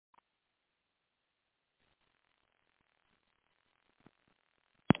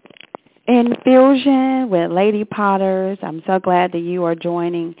Infusion with Lady Potters. I'm so glad that you are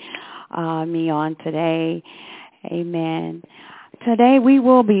joining me on today. Amen. Today we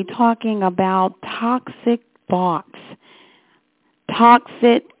will be talking about toxic thoughts,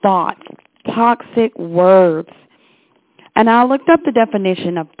 toxic words. And I looked up the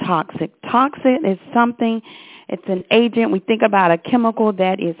definition of toxic. Toxic is something, it's an agent. We think about a chemical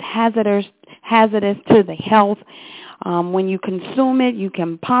that is hazardous to the health. When you consume it, you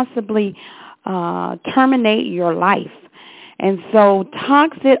can possibly terminate your life. And so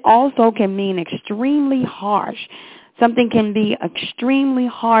toxic also can mean extremely harsh. Something can be extremely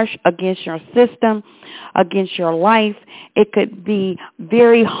harsh against your system, against your life. It could be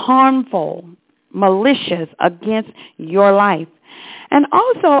very harmful, malicious against your life. And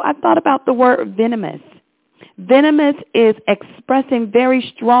also, I thought about the word venomous. Venomous is expressing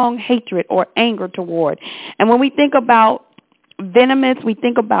very strong hatred or anger toward. And when we think about venomous, we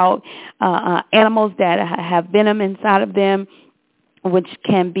think about animals that have venom inside of them, which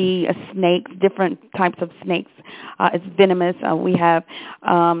can be snakes, different types of snakes. It's venomous. We have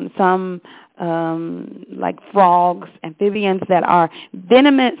some like frogs, amphibians that are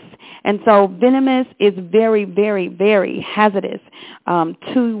venomous. And so venomous is very, very, very hazardous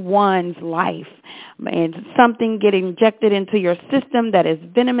to one's life. And something getting injected into your system that is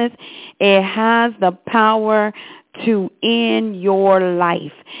venomous, it has the power to end your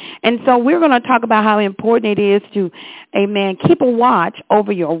life. And so we're going to talk about how important it is to, amen, keep a watch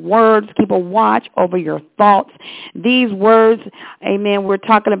over your words, keep a watch over your thoughts. These words, amen, we're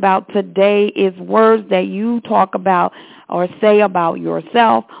talking about today is words that you talk about or say about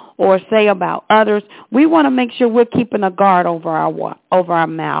yourself or say about others. We want to make sure we're keeping a guard over our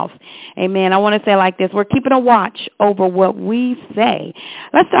mouths. Amen. I want to say it like this. We're keeping a watch over what we say.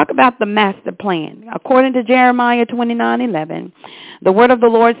 Let's talk about the master plan. According to Jeremiah 29:11, the word of the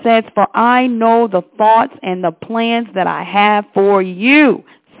Lord says, "For I know the thoughts and the plans that I have for you,"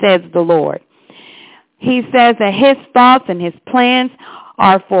 says the Lord. He says that his thoughts and his plans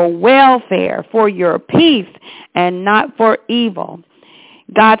are for welfare, for your peace, and not for evil.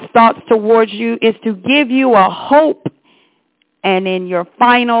 God's thoughts towards you is to give you a hope and in your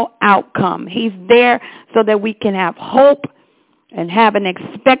final outcome. He's there so that we can have hope and have an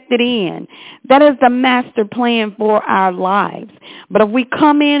expected end. That is the master plan for our lives. But if we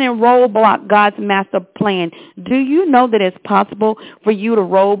come in and roadblock God's master plan, do you know that it's possible for you to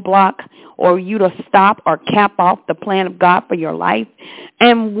roadblock or you to stop or cap off the plan of God for your life?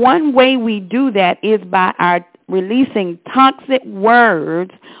 And one way we do that is by our releasing toxic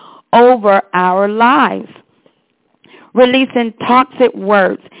words over our lives. Releasing toxic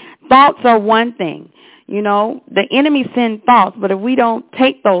words. Thoughts are one thing. You know, the enemy sends thoughts, but if we don't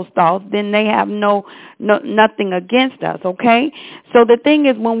take those thoughts, then they have nothing against us, okay? So the thing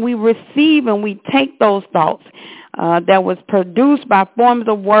is, when we receive and we take those thoughts that was produced by forms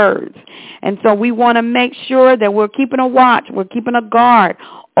of words, and so we want to make sure that we're keeping a watch, we're keeping a guard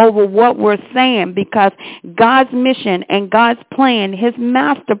over what we're saying, because God's mission and God's plan, his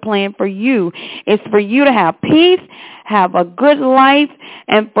master plan for you is for you to have peace, have a good life,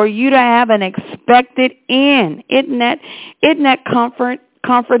 and for you to have an expected end. Isn't that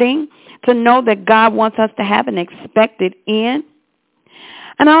comforting to know that God wants us to have an expected end?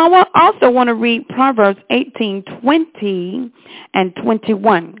 And I also want to read Proverbs 18:20 and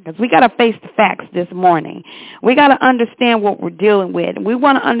 21, because we got to face the facts this morning. We got to understand what we're dealing with. We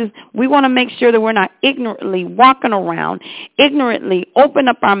want to make sure that we're not ignorantly walking around, ignorantly open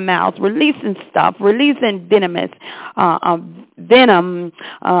up our mouths, releasing venom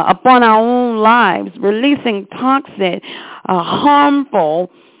upon our own lives, releasing toxic, harmful,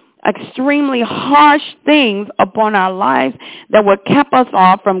 extremely harsh things upon our lives that would keep us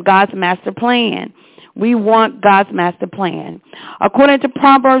off from God's master plan. We want God's master plan. According to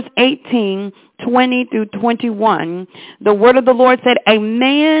Proverbs 18:20 through 21, the word of the Lord said, "A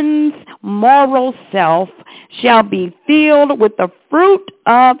man's moral self shall be filled with the fruit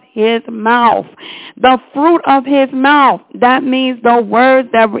of his mouth." The fruit of his mouth. That means the words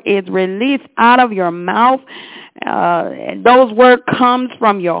that is released out of your mouth. Those words comes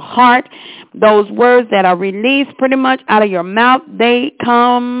from your heart. Those words that are released pretty much out of your mouth, they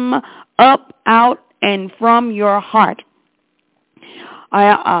come up, out, and from your heart.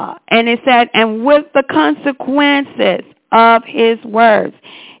 And it said, and with the consequences of his words,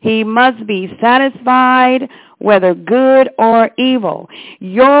 he must be satisfied, whether good or evil.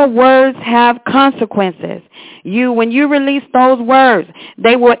 Your words have consequences. When you release those words,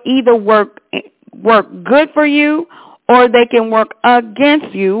 they will either work good for you, or they can work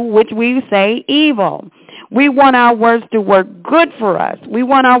against you, which we say evil. We want our words to work good for us. We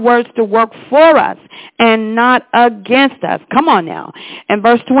want our words to work for us and not against us. Come on now. In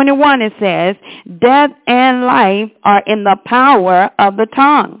verse 21 it says, death and life are in the power of the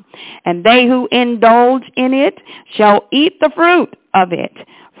tongue, and they who indulge in it shall eat the fruit of it.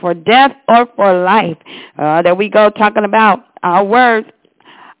 For death or for life. There we go, talking about our words.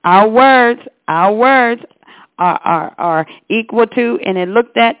 Our words are equal to, and it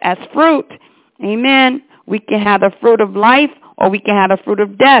looked at as fruit. Amen. We can have the fruit of life, or we can have the fruit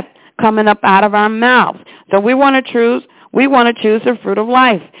of death coming up out of our mouths. So we want to choose the fruit of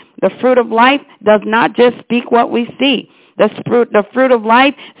life. The fruit of life does not just speak what we see. The fruit of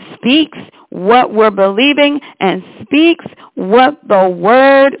life speaks what we're believing and speaks what the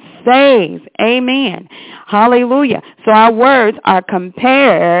word says. Amen. Hallelujah. So our words are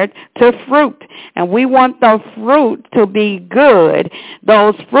compared to fruit, and we want the fruit to be good,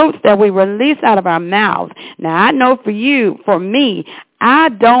 those fruits that we release out of our mouths. Now, I know for me, I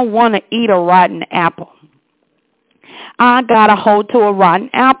don't want to eat a rotten apple. I got a hold to a rotten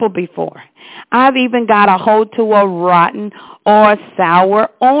apple before. I've even got a hold to a rotten or sour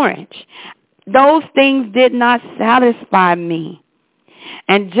orange. Those things did not satisfy me.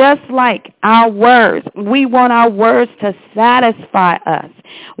 And just like our words, we want our words to satisfy us.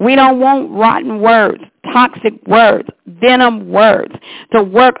 We don't want rotten words, toxic words, venom words to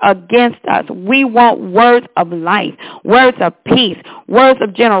work against us. We want words of life, words of peace, words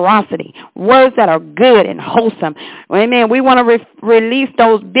of generosity, words that are good and wholesome. Amen. We want to release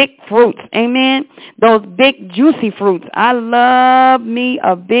those big fruits. Amen. Those big juicy fruits. I love me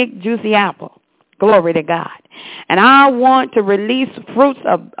a big juicy apple. Glory to God. And I want to release fruits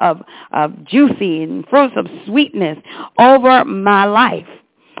of juicy and fruits of sweetness over my life.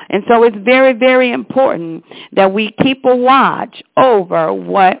 And so it's very, very important that we keep a watch over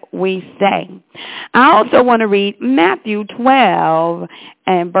what we say. I also want to read Matthew 12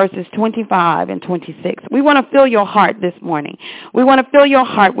 and verses 25 and 26. We want to fill your heart this morning. We want to fill your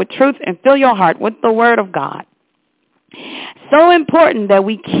heart with truth and fill your heart with the word of God. So important that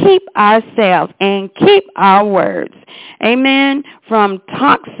we keep ourselves and keep our words, amen, from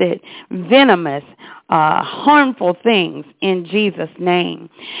toxic, venomous, harmful things in Jesus' name.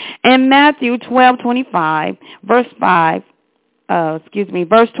 In Matthew 12:25, verse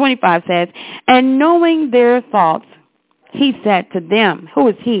 25 says, and knowing their thoughts, he said to them, who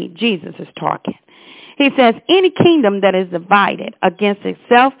is he? Jesus is talking. He says, any kingdom that is divided against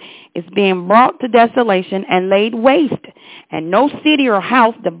itself is being brought to desolation and laid waste. And no city or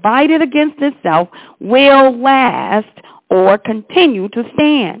house divided against itself will last or continue to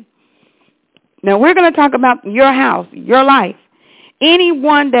stand. Now, we're going to talk about your house, your life.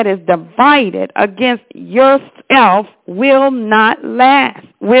 Anyone that is divided against yourself will not last,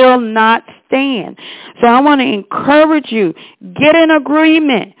 will not stand. So I want to encourage you, get in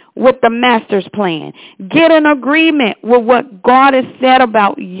agreement with the master's plan. Get in agreement with what God has said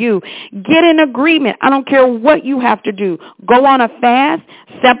about you. Get in agreement. I don't care what you have to do. Go on a fast.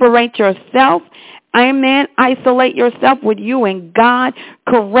 Separate yourself. Amen. Isolate yourself with you and God.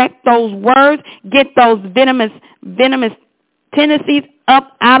 Correct those words. Get those venomous tendencies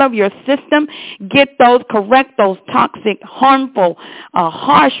up out of your system. Correct those toxic, harmful,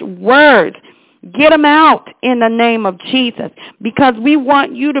 harsh words. Get them out in the name of Jesus, because we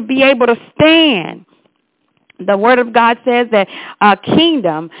want you to be able to stand. The word of God says that a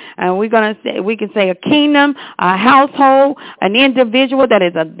kingdom, and we can say a kingdom, a household, an individual that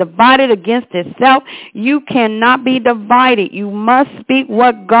is divided against itself. You cannot be divided. You must speak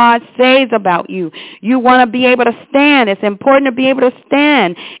what God says about you. You want to be able to stand. It's important to be able to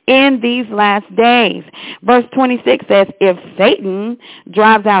stand in these last days. Verse 26 says, if Satan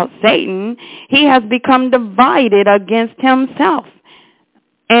drives out Satan, he has become divided against himself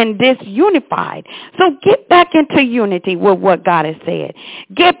and disunified. So get back into unity with what God has said.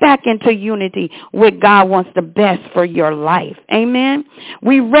 Get back into unity with God wants the best for your life. Amen.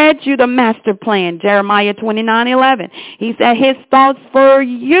 We read you the master plan, Jeremiah 29:11. He said his thoughts for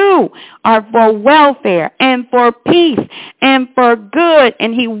you are for welfare and for peace and for good.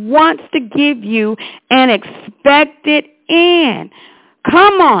 And he wants to give you an expected end.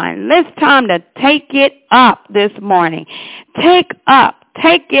 Come on. It's time to take it up this morning. Take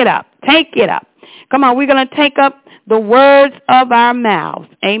it up. Come on, we're going to take up the words of our mouths.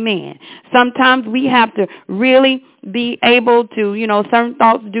 Amen. Sometimes we have to really be able to, certain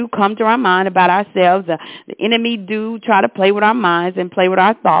thoughts do come to our mind about ourselves. The enemy do try to play with our minds and play with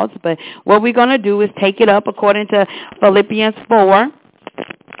our thoughts. But what we're going to do is take it up according to Philippians 4.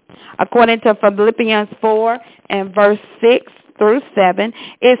 According to Philippians 4 and verse 6. through 7,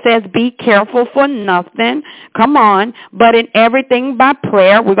 it says, be careful for nothing. Come on. But in everything by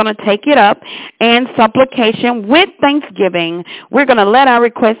prayer, we're going to take it up, and supplication with thanksgiving, we're going to let our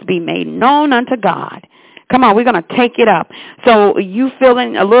requests be made known unto God. Come on, we're going to take it up. So you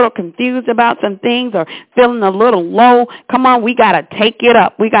feeling a little confused about some things or feeling a little low, come on, we got to take it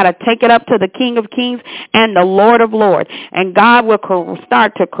up. We got to take it up to the King of Kings and the Lord of Lords. And God will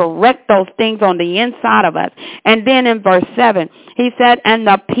start to correct those things on the inside of us. And then in verse 7, he said, and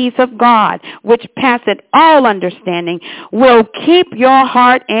the peace of God, which passeth all understanding, will keep your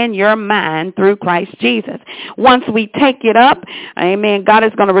heart and your mind through Christ Jesus. Once we take it up, amen, God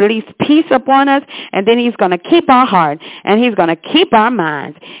is going to release peace upon us, and then he's going to keep our heart, and he's going to keep our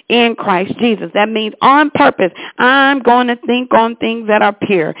minds in Christ Jesus. That means on purpose, I'm going to think on things that are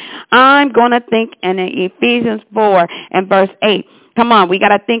pure. I'm going to think in Ephesians 4 and verse 8. Come on, we got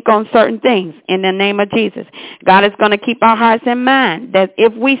to think on certain things in the name of Jesus. God is going to keep our hearts and minds. That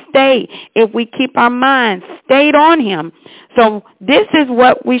if we keep our minds stayed on him. So this is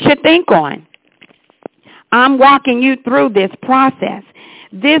what we should think on. I'm walking you through this process.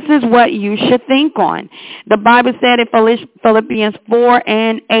 This is what you should think on. The Bible said in Philippians 4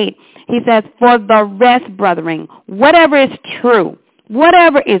 and 8, he says, for the rest, brethren, whatever is true,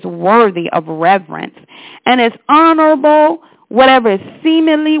 whatever is worthy of reverence, and is honorable, whatever is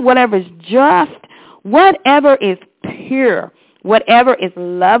seemly, whatever is just, whatever is pure, whatever is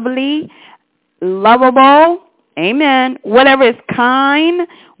lovely, lovable, amen, whatever is kind,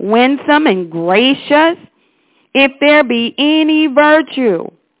 winsome, and gracious, if there be any virtue,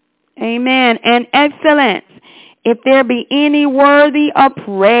 amen, and excellence, if there be any worthy of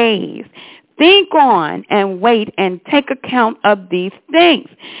praise, think on and wait and take account of these things.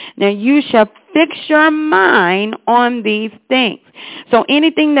 Now you shall fix your mind on these things. So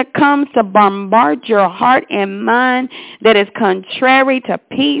anything that comes to bombard your heart and mind that is contrary to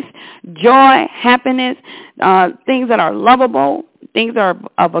peace, joy, happiness, things that are lovable, things that are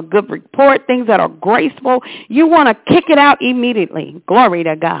of a good report, things that are graceful, you want to kick it out immediately. Glory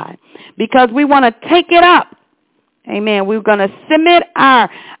to God. Because we want to take it up. Amen. We're going to submit our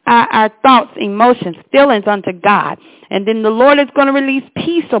thoughts, emotions, feelings unto God. And then the Lord is going to release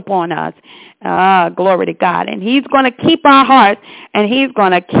peace upon us. Glory to God. And he's going to keep our hearts, and he's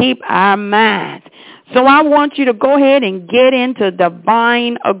going to keep our minds. So I want you to go ahead and get into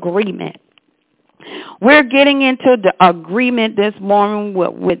divine agreement. We're getting into the agreement this morning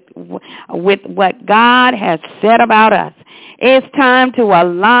with what God has said about us. It's time to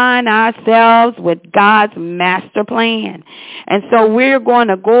align ourselves with God's master plan. And so we're going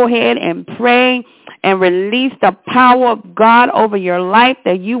to go ahead and pray and release the power of God over your life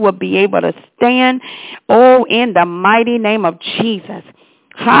that you will be able to stand, in the mighty name of Jesus.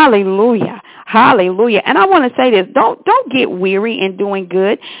 Hallelujah. Hallelujah. And I want to say this. Don't get weary in doing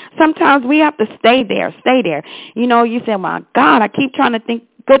good. Sometimes we have to stay there. You know, you say, my God, I keep trying to think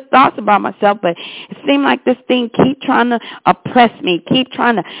good thoughts about myself, but it seems like this thing keep trying to oppress me, keep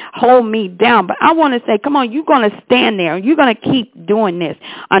trying to hold me down. But I want to say, come on, you're going to stand there. You're going to keep doing this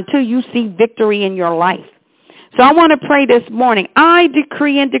until you see victory in your life. So I want to pray this morning. I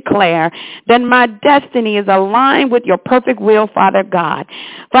decree and declare that my destiny is aligned with your perfect will, Father God.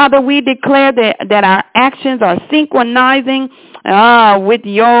 Father, we declare that our actions are synchronizing with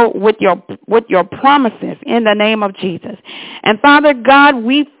your promises in the name of Jesus. And Father God,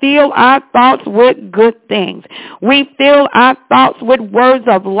 we fill our thoughts with good things. We fill our thoughts with words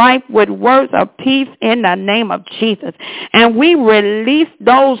of life, with words of peace in the name of Jesus. And we release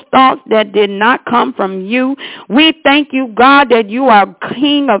those thoughts that did not come from you. We thank you, God, that you are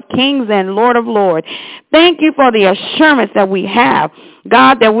King of kings and Lord of lords. Thank you for the assurance that we have,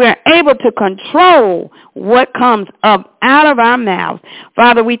 God, that we're able to control what comes up out of our mouths.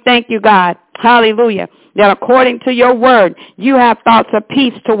 Father, we thank you, God, hallelujah, that according to your word, you have thoughts of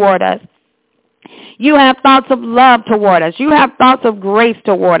peace toward us. You have thoughts of love toward us. You have thoughts of grace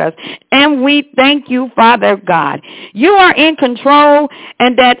toward us. And we thank you, Father God. You are in control,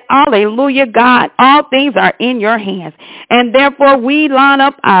 and that, hallelujah, God, all things are in your hands. And therefore, we line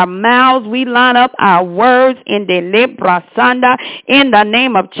up our mouths. We line up our words in the Libra Sanda in the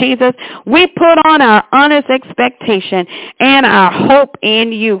name of Jesus. We put on our honest expectation and our hope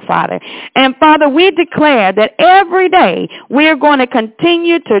in you, Father. And, Father, we declare that every day we're going to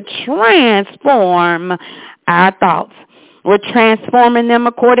continue to transform our thoughts. We're transforming them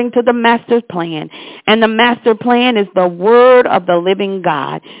according to the master's plan. And the master plan is the word of the living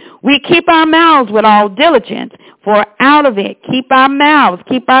God. We keep our mouths with all diligence, for out of it, keep our mouths,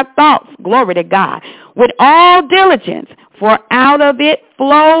 keep our thoughts, glory to God, with all diligence, for out of it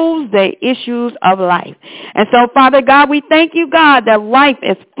flows the issues of life. And so, Father God, we thank you, God, that life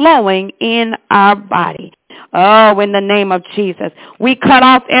is flowing in our body. Oh, in the name of Jesus, we cut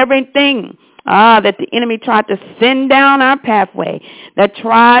off everything that the enemy tried to send down our pathway, that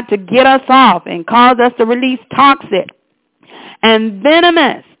tried to get us off and cause us to release toxic and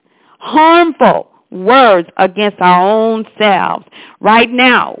venomous, harmful words against our own selves. Right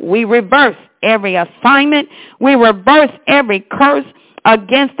now, we reverse every assignment. We reverse every curse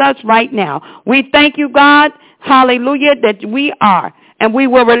against us right now. We thank you, God, hallelujah, that we are, and we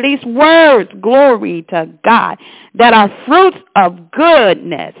will release words, glory to God, that are fruits of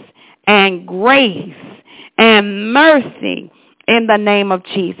goodness and grace and mercy in the name of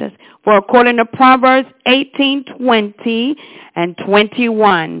Jesus. For according to Proverbs 18:20 and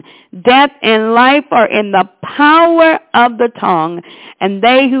 21, death and life are in the power of the tongue, and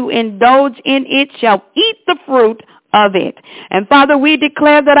they who indulge in it shall eat the fruit of it. And Father, we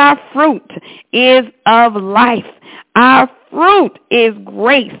declare that our fruit is of life. Our fruit is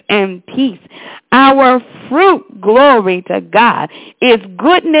grace and peace. Our fruit, glory to God, is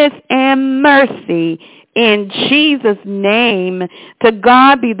goodness and mercy. In Jesus' name, to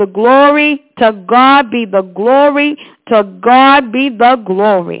God be the glory, to God be the glory, to God be the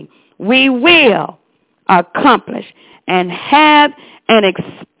glory. We will accomplish and have an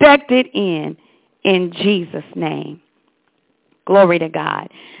expected end in Jesus' name. Glory to God.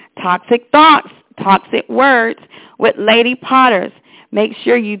 Toxic thoughts, toxic words with Lady Potters. Make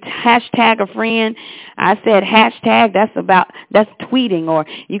sure you hashtag a friend. I said hashtag, that's tweeting, or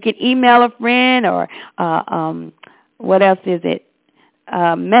you can email a friend, or what else is it?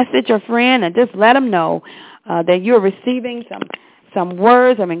 Message a friend and just let them know that you're receiving some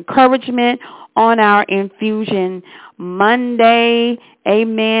words of encouragement on our infusion Monday.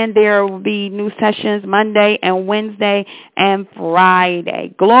 Amen. There will be new sessions Monday and Wednesday and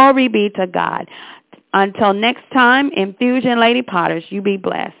Friday. Glory be to God. Until next time, Infusion Lady Potters, you be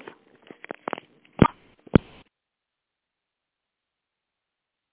blessed.